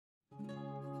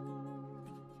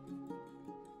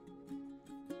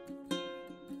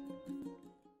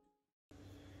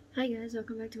Hi guys,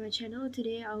 welcome back to my channel.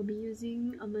 Today I'll be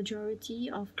using a majority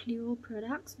of CLIO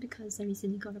products because I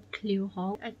recently got a CLIO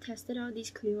haul. I tested out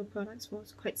these CLIO products for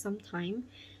quite some time.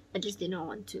 I just did not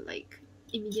want to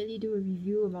immediately do a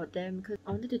review about them because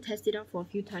I wanted to test it out for a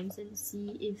few times and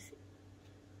see if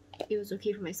it was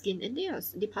okay for my skin, and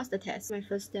they passed the test. My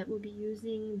first step will be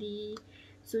using the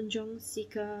SoonJung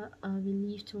Cica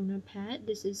Relief Toner Pad.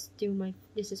 This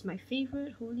is my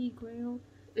favorite holy grail.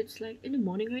 It's like in the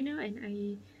morning right now and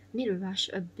I need to rush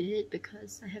a bit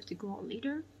because I have to go out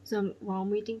later. So while I'm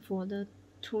waiting for the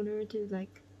toner to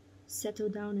settle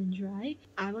down and dry,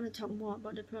 I want to talk more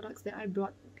about the products that I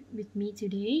brought with me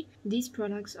today. These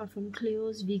products are from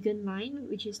CLIO's vegan line,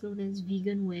 which is known as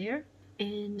Veganwear,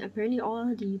 and apparently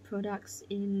all the products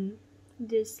in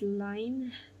this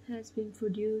line has been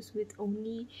produced with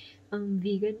only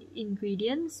vegan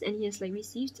ingredients, and he has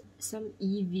received some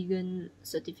vegan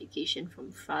certification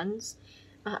from France.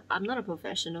 I'm not a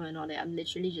professional and all that. I'm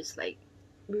literally just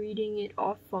reading it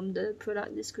off from the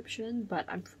product description, but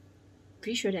I'm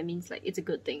pretty sure that means it's a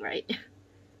good thing, right?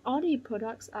 All the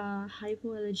products are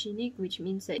hypoallergenic, which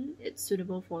means that it's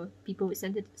suitable for people with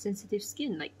sensitive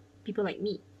skin, like people like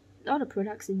me. All the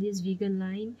products in this vegan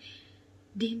line,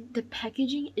 the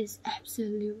packaging is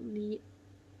absolutely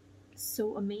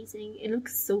so amazing. It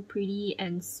looks so pretty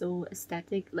and so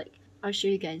aesthetic. I'll show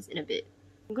you guys in a bit.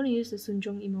 I'm gonna use the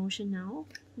SoonJung Emulsion now.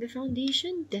 The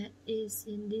foundation that is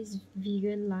in this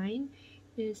vegan line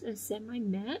is a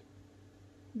semi-matte,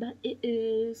 but it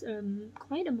is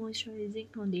quite a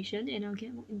moisturizing foundation, and I'll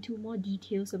get into more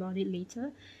details about it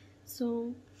later.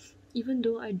 So even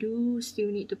though I do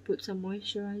still need to put some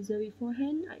moisturizer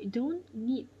beforehand, I don't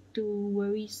need to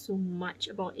worry so much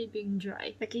about it being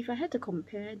dry. If I had to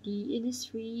compare, the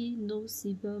INNISFREE No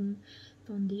Sebum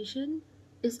foundation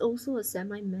is also a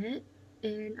semi-matte,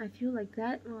 and I feel like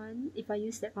that one, if I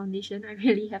use that foundation, I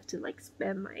really have to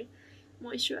spam my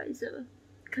moisturizer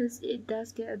because it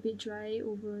does get a bit dry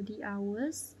over the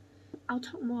hours. I'll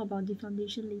talk more about the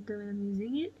foundation later when I'm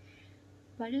using it,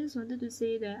 but I just wanted to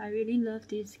say that I really love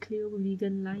these CLIO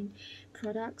vegan line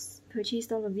products.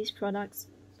 Purchased all of these products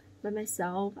by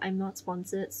myself. I'm not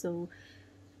sponsored, so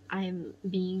I'm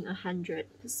being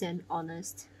 100%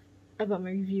 honest about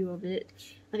my review of it.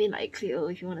 I mean, CLIO,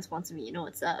 if you want to sponsor me, you know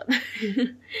what's up.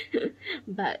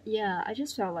 But yeah, I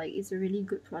just felt like it's a really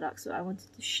good product, so I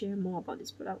wanted to share more about this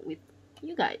product with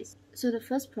you guys. So the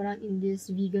first product in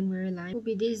this Veganwear line will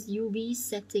be this UV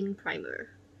setting primer.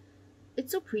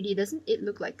 It's so pretty. Doesn't it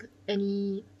look like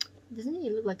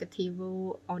a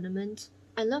table ornament?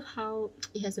 I love how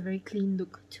it has a very clean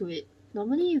look to it.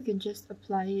 Normally you can just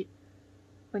apply it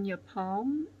on your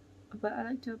palm, but I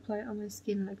like to apply it on my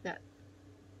skin like that.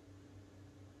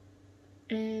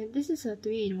 And this is a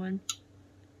 3-in-1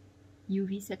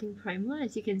 UV setting primer.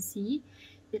 As you can see,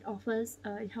 it offers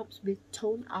it helps with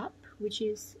tone up, which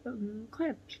is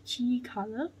quite a peachy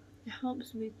color. It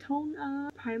helps with tone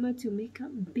up, primer to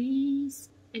makeup base,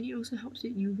 and it also helps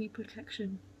with UV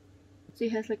protection. So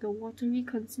it has a watery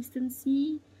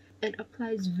consistency and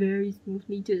applies very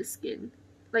smoothly to the skin.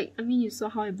 I mean, you saw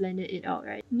how I blended it out,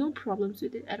 right? No problems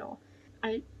with it at all.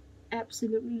 I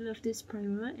absolutely love this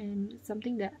primer, and it's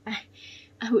something that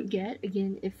I would get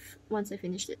again if once I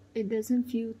finished it. It doesn't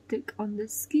feel thick on the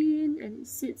skin and it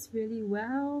sits really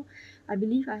well. I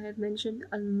believe I have mentioned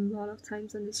a lot of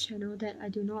times on this channel that I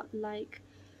do not like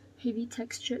heavy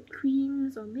textured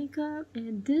creams or makeup,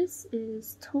 and this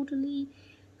is totally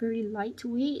very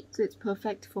lightweight, so it's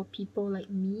perfect for people like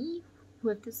me who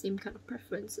have the same kind of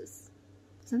preferences.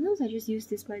 Sometimes I just use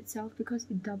this by itself because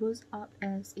it doubles up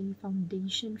as a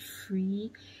foundation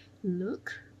free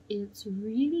look. It's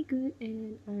really good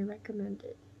and I recommend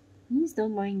it. Please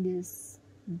don't mind this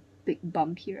big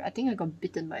bump here. I think I got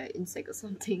bitten by an insect or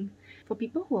something. For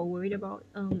people who are worried about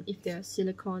if there's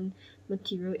silicone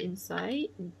material inside,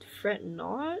 fret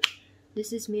not.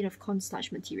 This is made of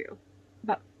cornstarch material.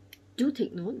 But do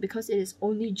take note, because it is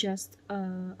only just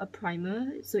a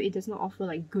primer, so it does not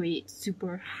offer great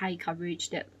super high coverage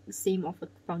that the same of a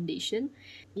foundation.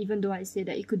 Even though I say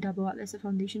that it could double up as a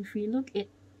foundation free look, it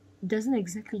doesn't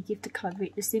exactly give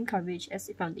the same coverage as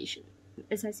a foundation.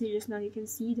 As I said just now, you can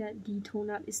see that the tone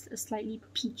up is a slightly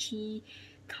peachy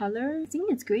color. I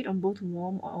think it's great on both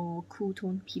warm or cool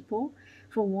tone people.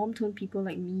 For warm tone people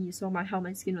like me, you saw how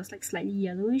my skin was slightly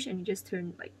yellowish and it just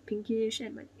turned pinkish,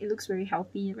 and it looks very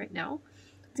healthy right now.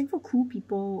 I think for cool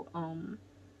people,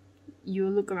 you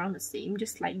look around the same,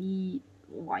 just slightly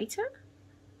whiter.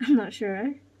 I'm not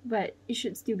sure, but it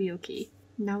should still be okay.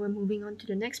 Now we're moving on to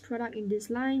the next product in this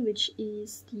line, which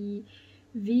is the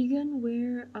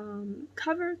Veganwear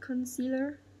Cover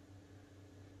Concealer.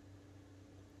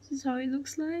 This is how it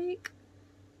looks like.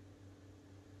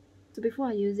 So before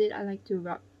I use it, I like to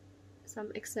rub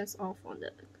some excess off on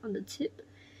the tip,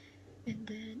 and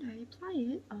then I apply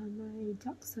it on my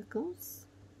dark circles.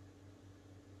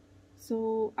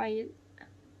 So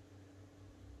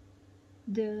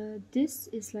this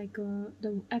is like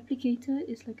the applicator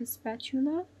is like a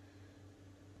spatula.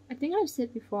 I think I've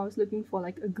said before I was looking for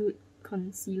like a good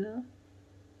concealer,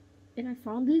 and I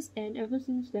found this, and ever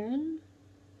since then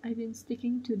I've been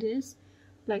sticking to this.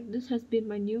 Like, this has been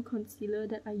my new concealer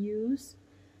that I use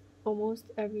almost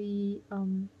every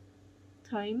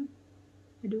time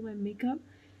I do my makeup,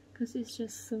 because it's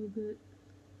just so good.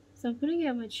 So I'm putting it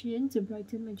on my chin to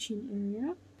brighten my chin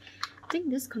area. I think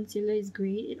this concealer is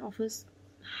great. It offers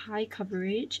high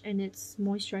coverage and it's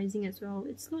moisturizing as well.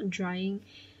 It's not drying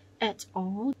at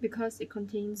all because it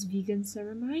contains vegan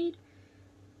ceramide.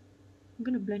 I'm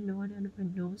gonna blend the one under my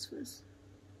nose first.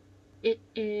 It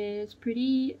is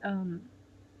pretty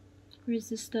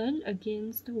resistant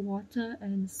against water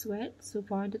and sweat. So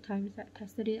far, the times that I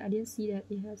tested it, I didn't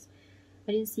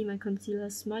see my concealer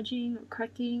smudging or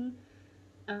cracking.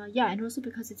 Yeah, and also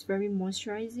because it's very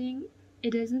moisturizing,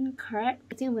 it doesn't crack.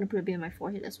 I think I'm gonna put a bit on my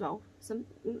forehead as well.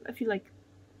 I feel like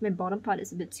my bottom part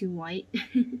is a bit too white.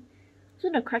 So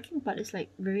the cracking part is like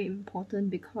very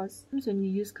important, because when you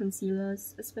use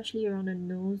concealers, especially around the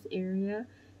nose area,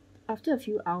 after a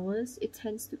few hours it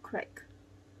tends to crack.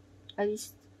 At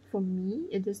least for me,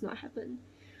 it does not happen.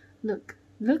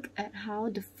 Look at how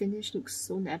the finish looks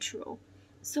so natural.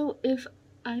 So if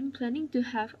I'm planning to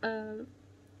have a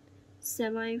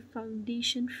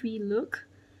semi-foundation free look,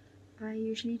 I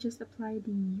usually just apply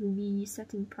the UV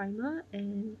setting primer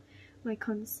and my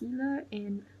concealer,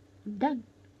 and I'm done.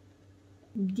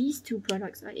 These two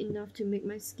products are enough to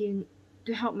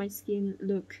help my skin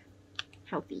look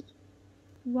healthy,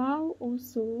 while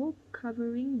also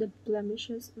covering the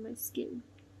blemishes on my skin.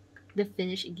 The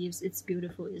finish it gives, it's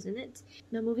beautiful, isn't it?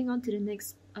 Now moving on to the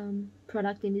next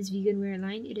product in this Veganwear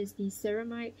line, it is the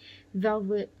Ceramide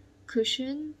Velvet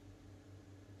Cushion.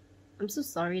 I'm so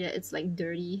sorry that it's like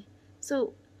dirty.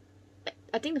 So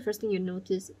I think the first thing you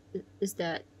notice is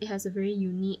that it has a very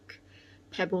unique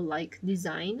pebble-like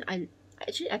design. I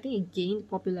think it gained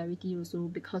popularity also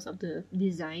because of the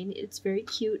design. It's very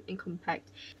cute and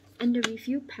compact. And the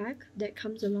refill pack that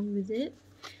comes along with it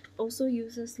also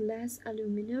uses less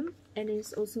aluminum and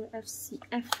is also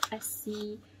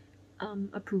FSC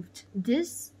approved.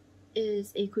 This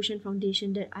is a cushion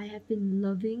foundation that I have been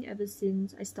loving ever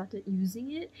since I started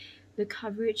using it. The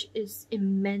coverage is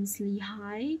immensely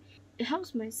high. It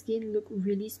helps my skin look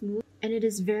really smooth, and it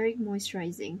is very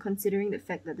moisturizing considering the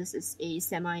fact that this is a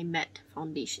semi-matte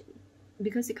foundation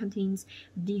because it contains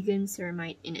vegan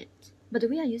ceramide in it. But the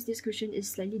way I use this cushion is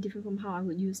slightly different from how I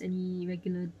would use any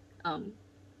regular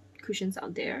cushions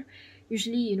out there.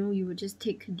 Usually, you would just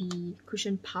take the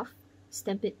cushion puff,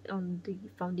 stamp it on the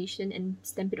foundation and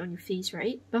stamp it on your face,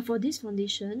 right? But for this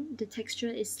foundation, the texture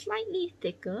is slightly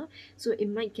thicker, so it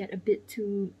might get a bit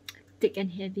too thick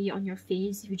and heavy on your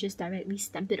face if you just directly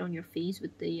stamp it on your face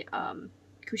with the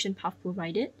cushion puff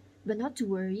provided. But not to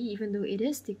worry, even though it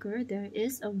is thicker, there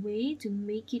is a way to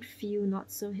make it feel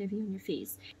not so heavy on your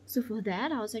face. So for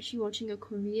that, I was actually watching a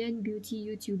Korean beauty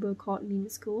YouTuber called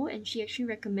Minsko, and she actually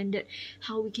recommended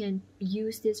how we can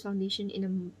use this foundation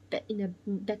in a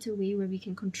better way where we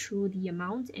can control the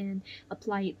amount and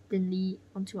apply it thinly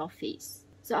onto our face.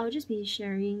 So I'll just be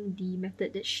sharing the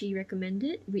method that she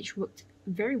recommended, which worked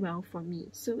very well for me.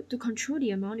 So to control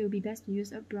the amount, it would be best to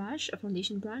use a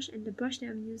foundation brush, and the brush that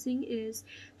I'm using is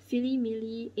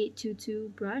Fillimilli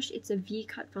 822 brush. It's a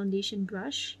V-cut foundation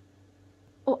brush.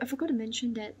 Oh, I forgot to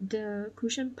mention that the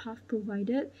cushion puff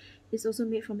provided is also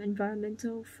made from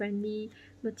environmental friendly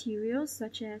materials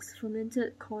such as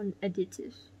fermented corn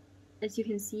additive. As you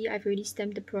can see, I've already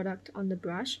stamped the product on the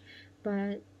brush,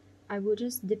 but I will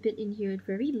just dip it in here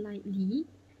very lightly,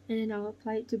 and then I'll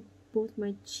apply it to both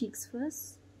my cheeks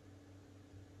first.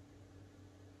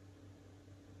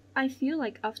 I feel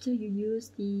like after you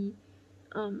use the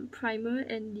primer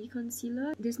and the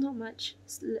concealer, there's not much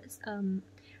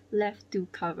left to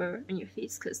cover on your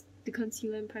face because the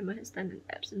concealer and primer has done an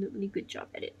absolutely good job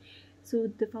at it. So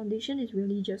the foundation is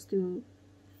really just to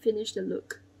finish the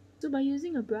look. So by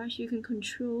using a brush, you can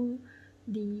control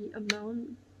the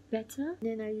amount better.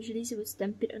 Then I usually would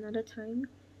stamp it another time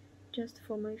just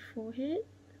for my forehead.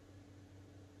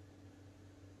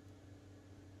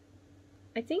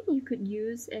 I think you could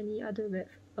use any other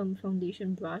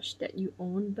foundation brush that you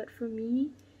own, but for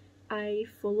me, I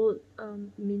followed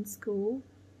Minsko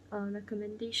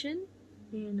recommendation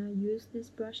and I used this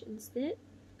brush instead.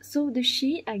 So the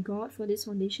shade I got for this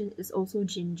foundation is also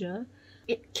Ginger.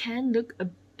 it can look a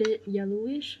bit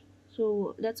yellowish,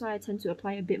 so that's why I tend to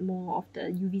apply a bit more of the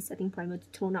UV setting primer to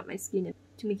tone up my skin and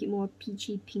to make it more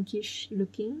peachy pinkish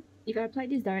looking. If I applied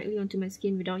this directly onto my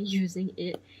skin without using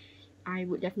it, I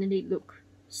would definitely look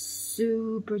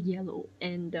super yellow,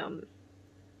 and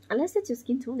unless that's your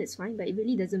skin tone, it's fine, but it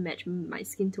really doesn't match my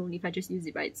skin tone if I just use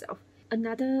it by itself.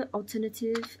 Another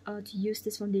alternative to use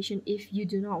this foundation if you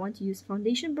do not want to use a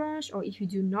foundation brush, or if you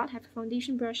do not have a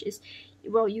foundation brush, is,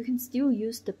 well, you can still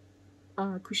use the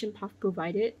cushion puff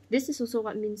provided. This is also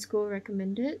what Minsco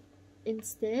recommended.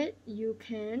 Instead, you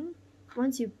can,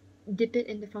 once you dip it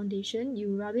in the foundation,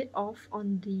 you rub it off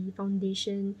on the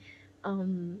foundation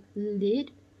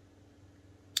lid,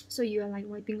 so you are like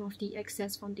wiping off the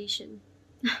excess foundation.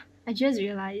 I just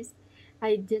realized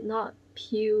I did not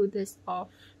peel this off,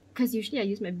 because usually I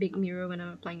use my big mirror when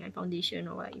I'm applying my foundation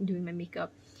or like doing my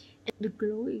makeup, and the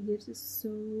glow it gives is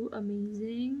so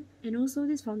amazing. And also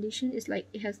this foundation is like,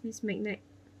 it has this magnet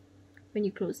when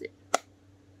you close it,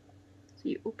 so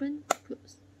you open,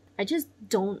 close. I just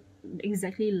don't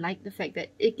exactly like the fact that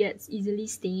it gets easily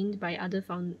stained by other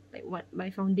by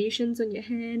foundations on your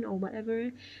hand or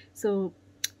whatever. So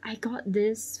I got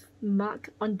this mark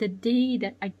on the day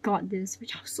that I got this,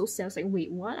 which I was so sad. I was like,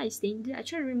 wait, what? I stained it? I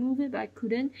tried to remove it, but I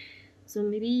couldn't. So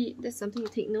maybe that's something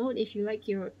to take note if you like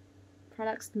your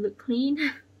products to look clean.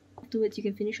 Afterwards, you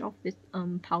can finish off with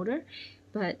powder,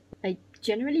 but I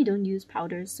generally don't use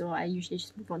powder, so I usually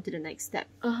just move on to the next step.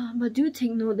 But do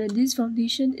take note that this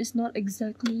foundation is not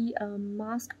exactly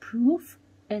mask proof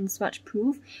and smudge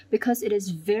proof, because it is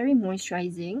very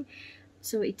moisturizing.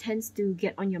 So it tends to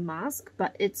get on your mask,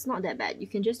 but it's not that bad. You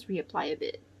can just reapply a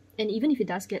bit. And even if it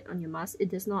does get on your mask, it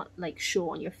does not like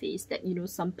show on your face that, you know,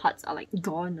 some parts are like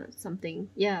gone or something.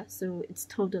 Yeah, so it's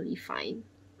totally fine.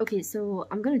 Okay, so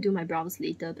I'm gonna do my brows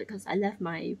later because I left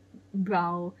my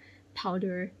brow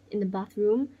powder in the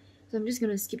bathroom. So I'm just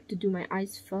gonna skip to do my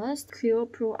eyes first. CLIO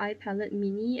Pro Eye Palette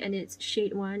Mini, and it's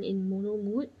shade 1 in Mono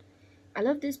Mood. I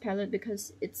love this palette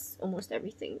because it's almost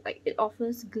everything. Like, it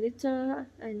offers glitter,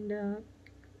 and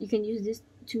you can use this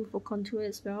too for contour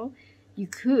as well. You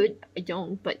could, I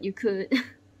don't, but you could.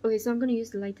 Okay, so I'm gonna use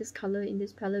the lightest color in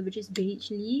this palette, which is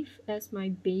Beige Leaf, as my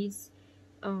base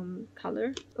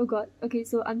color. Oh god, okay,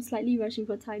 so I'm slightly rushing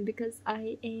for time because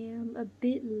I am a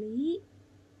bit late.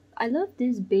 I love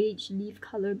this Beige Leaf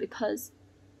color because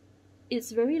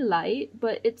it's very light,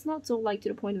 but it's not so light to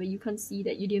the point where you can't see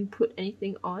that you didn't put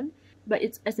anything on. But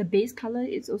it's, as a base color,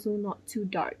 it's also not too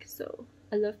dark, so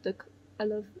I love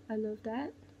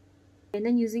that. And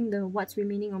then using the what's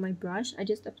remaining on my brush, I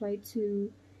just apply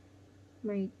to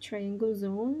my triangle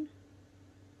zone.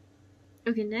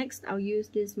 Okay, next I'll use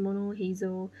this Mono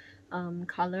Hazel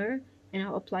color, and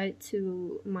I'll apply it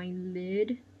to my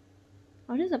lid.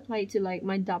 I'll just apply it to like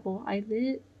my double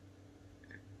eyelid,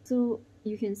 so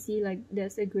you can see like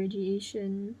there's a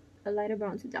gradation, a lighter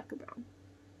brown to darker brown.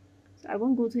 So I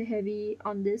won't go too heavy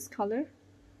on this color.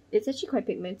 It's actually quite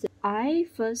pigmented. I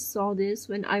first saw this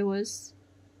when I was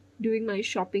doing my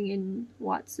shopping in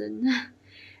Watson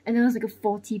and there was like a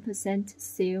 40%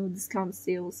 sale, discount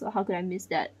sale, so how could I miss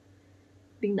that?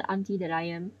 Being the auntie that I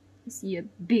am, I see a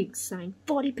big sign,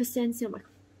 40% sale. I'm like,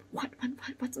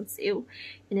 what's on sale?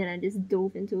 And then I just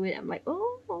dove into it. I'm like,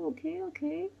 oh, okay,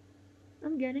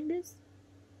 I'm getting this.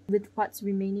 With what's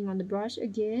remaining on the brush,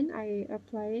 again, I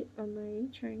apply it on my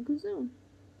triangle zone.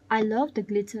 I love the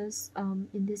glitters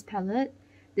in this palette.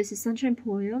 This is Sunshine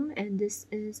Poem, and this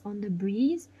is On the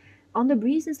Breeze. On the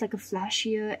Breeze is like a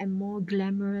flashier and more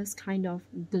glamorous kind of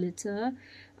glitter.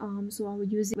 So I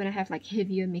would use it when I have like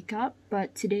heavier makeup.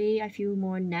 But today I feel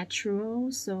more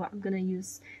natural, so I'm gonna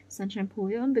use Sunshine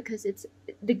Poem because it's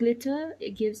the glitter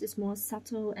it gives is more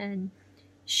subtle and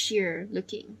sheer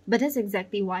looking. But that's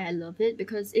exactly why I love it,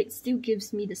 because it still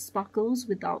gives me the sparkles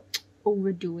without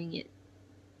overdoing it.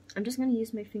 I'm just gonna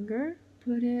use my finger,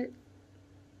 put it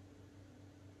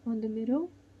on the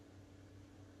middle.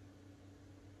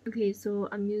 Okay, so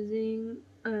I'm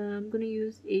gonna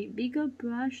use a bigger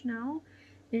brush now,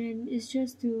 and it's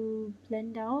just to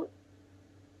blend out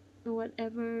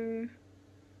whatever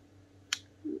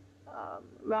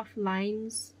rough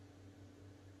lines.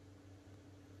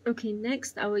 Okay,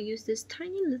 next I will use this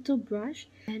tiny little brush,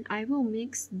 and I will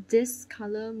mix this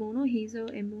color, Mono Hazel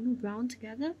and Mono Brown,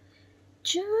 together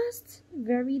just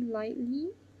very lightly,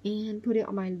 and put it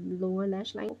on my lower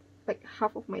lash line, like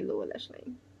half of my lower lash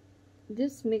line.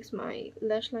 This makes my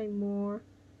lash line more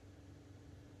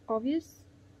obvious,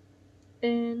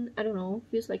 and I don't know,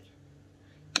 feels like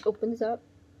it opens up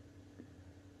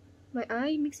my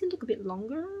eye, makes it look a bit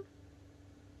longer.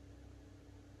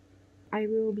 I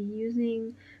will be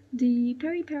using the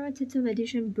Peripera Teteum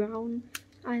Edition Brown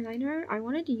eyeliner. I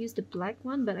wanted to use the black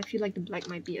one, but I feel like the black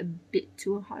might be a bit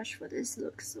too harsh for this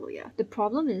look, so yeah. The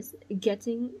problem is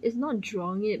not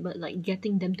drawing it, but like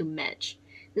getting them to match.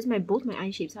 Both my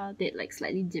eye shapes are a bit like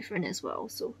slightly different as well,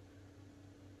 so...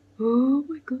 Oh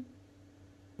my god.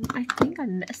 I think I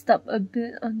messed up a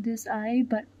bit on this eye,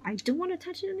 but I don't want to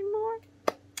touch it anymore.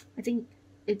 I think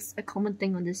it's a common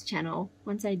thing on this channel.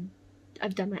 Once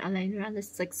I've done my eyeliner, unless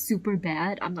it's like super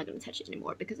bad, I'm not gonna touch it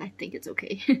anymore because I think it's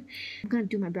okay. I'm gonna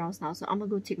do my brows now, so I'm gonna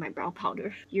go take my brow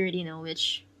powder. You already know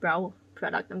which brow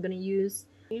product I'm gonna use.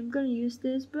 I'm gonna use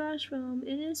this brush from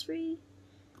Innisfree.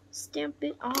 Stamp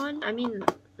it on. I mean,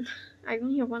 I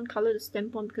only have one color to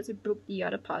stamp on because I broke the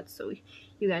other part, so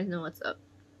you guys know what's up.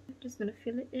 I'm just gonna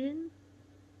fill it in.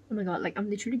 Oh my god, like I'm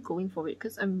literally going for it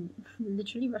because I'm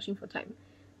literally rushing for time.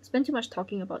 I spent too much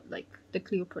talking about like the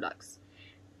CLIO products,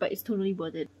 but it's totally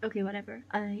worth it. Okay, whatever.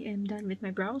 I am done with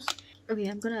my brows. Okay,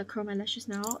 I'm gonna curl my lashes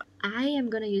now. I am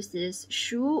gonna use this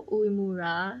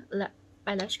Uemura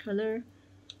eyelash color.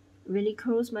 Really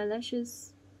curls my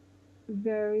lashes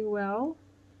very well.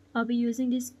 I'll be using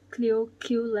this CLIO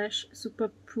Q Lash Super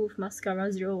Proof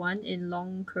Mascara 01 in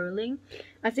long curling.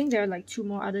 I think there are like 2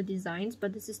 more other designs,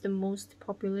 but this is the most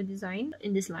popular design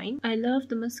in this line. I love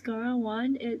the mascara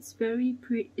one. It's very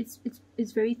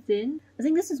it's very thin. I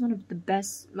think this is one of the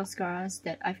best mascaras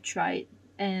that I've tried,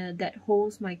 and that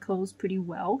holds my curls pretty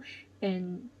well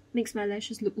and makes my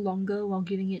lashes look longer while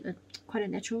giving it quite a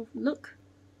natural look.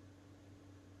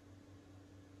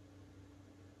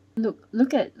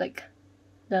 Look at like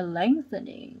the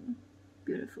lengthening.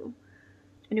 Beautiful.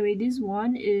 Anyway, this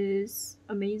one is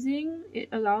amazing. It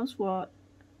allows for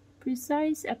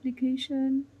precise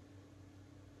application.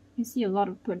 You see a lot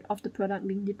of the product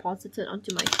being deposited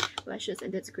onto my lashes,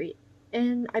 and that's great.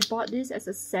 And I bought this as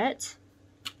a set.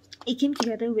 It came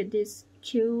together with this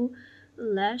Q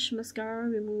Lash mascara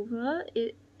remover.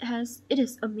 It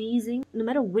is amazing. No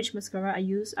matter which mascara I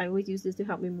use, I always use this to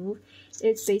help remove.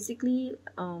 It's basically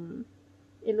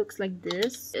it looks like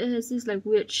this. It has this like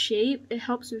weird shape. It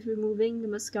helps with removing the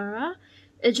mascara.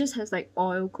 It just has like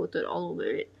oil coated all over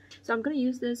it. So I'm gonna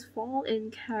use this Fall in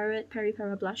Carrot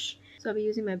Peripera blush. So I'll be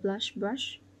using my blush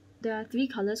brush. There are 3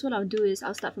 colors. What I'll do is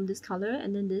I'll start from this color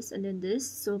and then this and then this,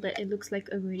 so that it looks like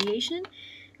a gradation.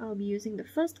 I'll be using the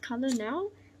first color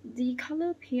now. The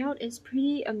color payout is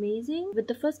pretty amazing. With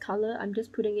the first color, I'm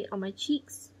just putting it on my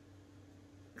cheeks.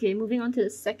 Okay, moving on to the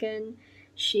second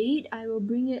shade, I will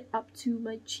bring it up to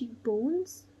my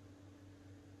cheekbones.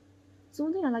 So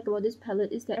one thing I like about this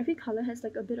palette is that every color has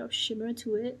like a bit of shimmer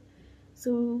to it,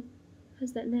 so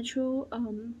has that natural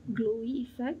glowy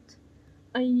effect.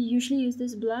 I usually use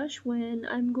this blush when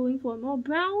I'm going for a more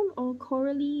brown or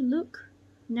corally look.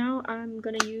 Now I'm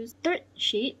gonna use third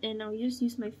shade, and I'll just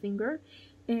use my finger,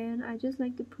 and I just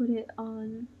like to put it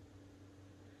on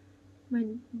my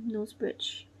nose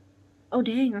bridge. Oh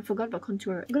dang, I forgot about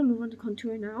contour. I'm gonna move on to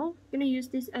contour now. I'm gonna use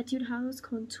this ETUDEHOUSE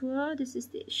contour. This is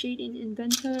the shade in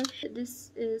Inventor.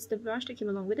 This is the brush that came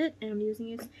along with it, and I'm using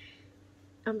it.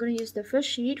 I'm gonna use the first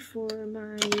shade for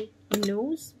my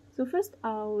nose. So first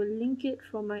I'll link it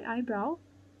from my eyebrow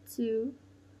to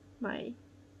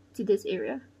this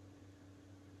area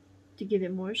to give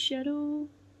it more shadow.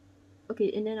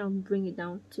 Okay, and then I'll bring it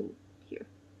down to here.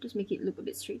 Just make it look a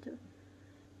bit straighter.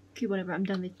 Okay, whatever, I'm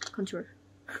done with contour.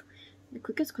 The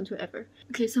quickest contour ever.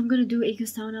 Okay, so I'm gonna do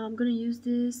Eco-Style now. I'm gonna use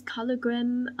this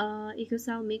Cologram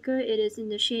Eco-Style Maker. It is in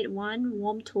the shade 1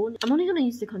 Warm Tone. I'm only gonna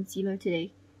use the concealer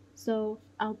today, so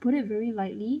I'll put it very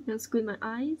lightly. I'll squint my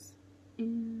eyes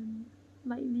and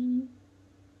lightly.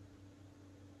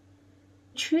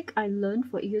 The trick I learned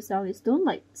for Eco-Style is don't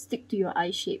like stick to your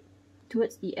eye shape.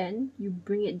 Towards the end, you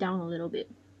bring it down a little bit.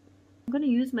 I'm gonna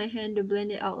use my hand to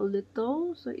blend it out a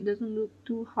little so it doesn't look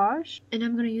too harsh. And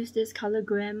I'm gonna use this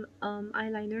Cologram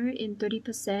eyeliner in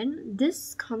 30%.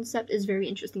 This concept is very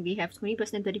interesting. They have 20%,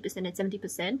 30% and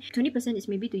 70%. 20% is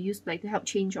maybe to use like to help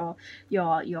change your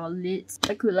lids.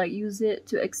 I could like use it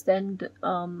to extend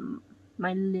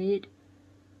my lid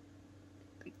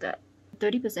like that.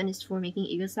 30% is for making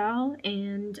Eco-Style,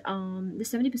 and the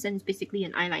 70% is basically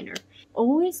an eyeliner.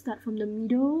 Always start from the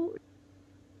middle.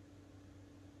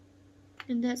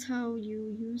 And that's how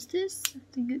you use this. I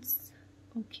think it's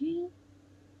okay.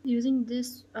 Using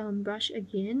this brush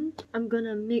again, I'm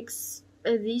gonna mix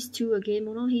these two again,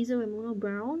 Mono Hazel and Mono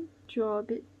Brown. Draw a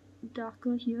bit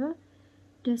darker here,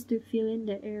 just to fill in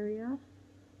that area.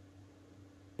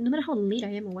 No matter how late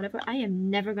I am or whatever, I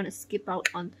am never gonna skip out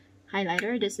on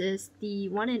highlighter. This is the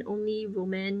one and only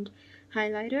rom&nd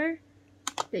highlighter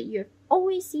that you have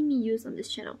always seen me use on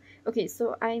this channel. Okay,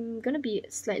 so I'm gonna be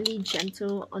slightly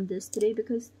gentle on this today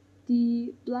because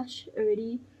the blush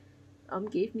already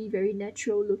gave me very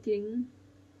natural looking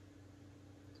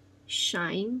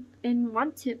shine. And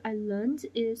one tip I learned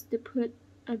is to put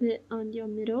a bit on your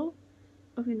middle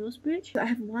of your nose bridge. So I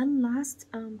have one last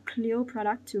CLIO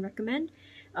product to recommend.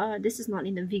 This is not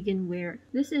in the Veganwear.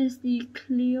 This is the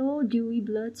CLIO Dewy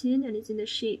Blur Tint, and it's in the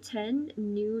shade 10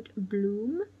 Nude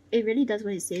Bloom. It really does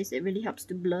what it says. It really helps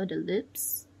to blur the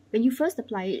lips. When you first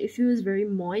apply it, it feels very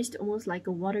moist, almost like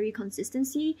a watery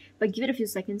consistency, but give it a few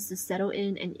seconds to settle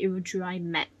in and it will dry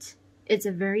matte. It's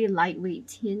a very lightweight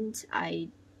tint. I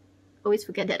always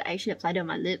forget that I actually applied it on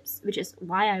my lips, which is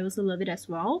why I also love it as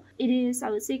well. It is, I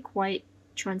would say, quite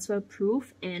transfer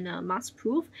proof and mask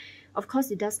proof. Of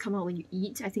course, it does come out when you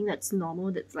eat. I think that's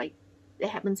normal. That's like, that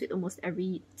happens with almost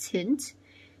every tint.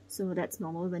 So that's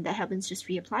normal. When that happens, just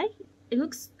reapply. It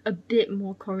looks a bit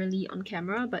more corally on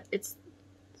camera, but it's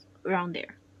around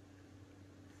there.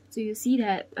 So you see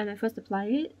that when I first apply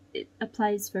it, it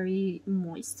applies very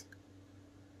moist.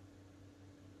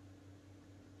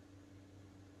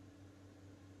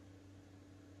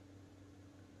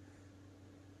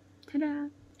 Ta-da!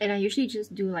 And I usually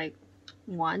just do like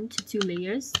 1 to 2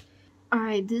 layers.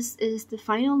 Alright, this is the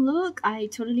final look. I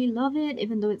totally love it,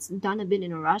 even though it's done a bit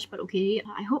in a rush, but okay.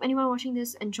 I hope anyone watching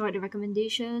this enjoyed the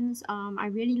recommendations. I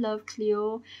really love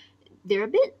CLIO. They're a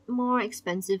bit more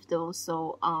expensive though,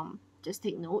 so just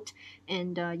take note.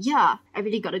 And yeah, I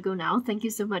really gotta go now. Thank you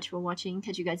so much for watching.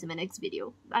 Catch you guys in my next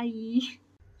video. Bye!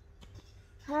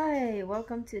 Hi,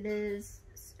 welcome to this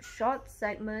short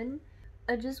segment.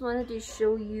 I just wanted to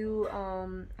show you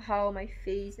how my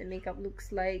face and makeup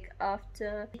looks like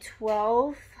after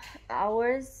 12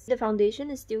 hours. The foundation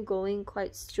is still going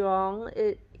quite strong.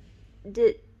 It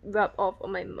did rub off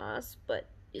on my mask, but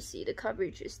you see the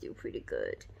coverage is still pretty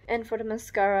good. And for the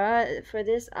mascara, for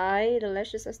this eye, the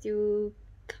lashes are still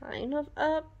kind of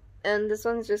up, and this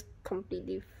one's just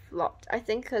completely flopped. I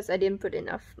think because I didn't put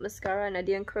enough mascara and I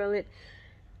didn't curl it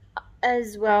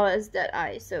as well as that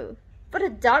eye. So for the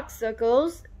dark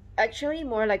circles, actually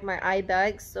more like my eye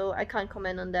bags, so I can't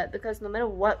comment on that because no matter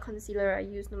what concealer I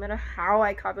use, no matter how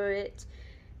I cover it,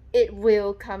 it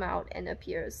will come out and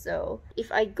appear. So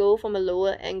if I go from a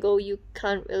lower angle, you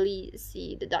can't really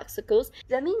see the dark circles.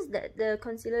 That means that the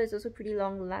concealer is also pretty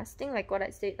long lasting, like what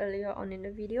I said earlier on in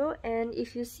the video. And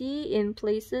if you see in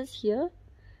places here,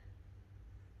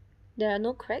 there are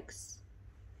no cracks.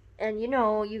 And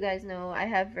you guys know I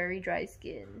have very dry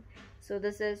skin. So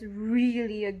this is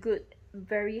really a good,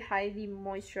 very highly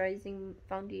moisturizing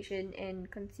foundation and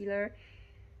concealer.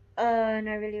 And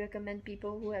I really recommend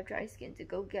people who have dry skin to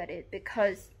go get it,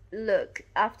 because look,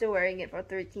 after wearing it for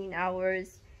 13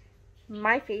 hours,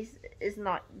 my face is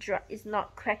not dry, is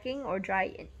not cracking or dry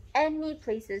in any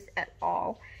places at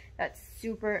all. That's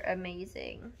super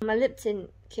amazing. My lip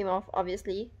tint came off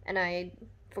obviously, and I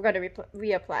forgot to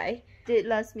reapply. Did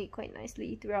last me quite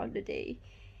nicely throughout the day.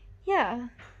 Yeah,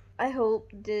 I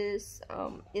hope this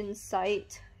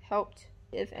insight helped.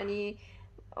 If any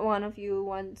one of you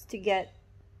wants to get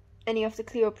any of the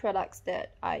CLIO products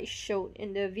that I showed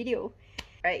in the video.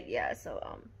 Right, yeah,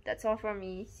 so that's all from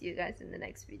me. See you guys in the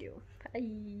next video.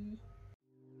 Bye!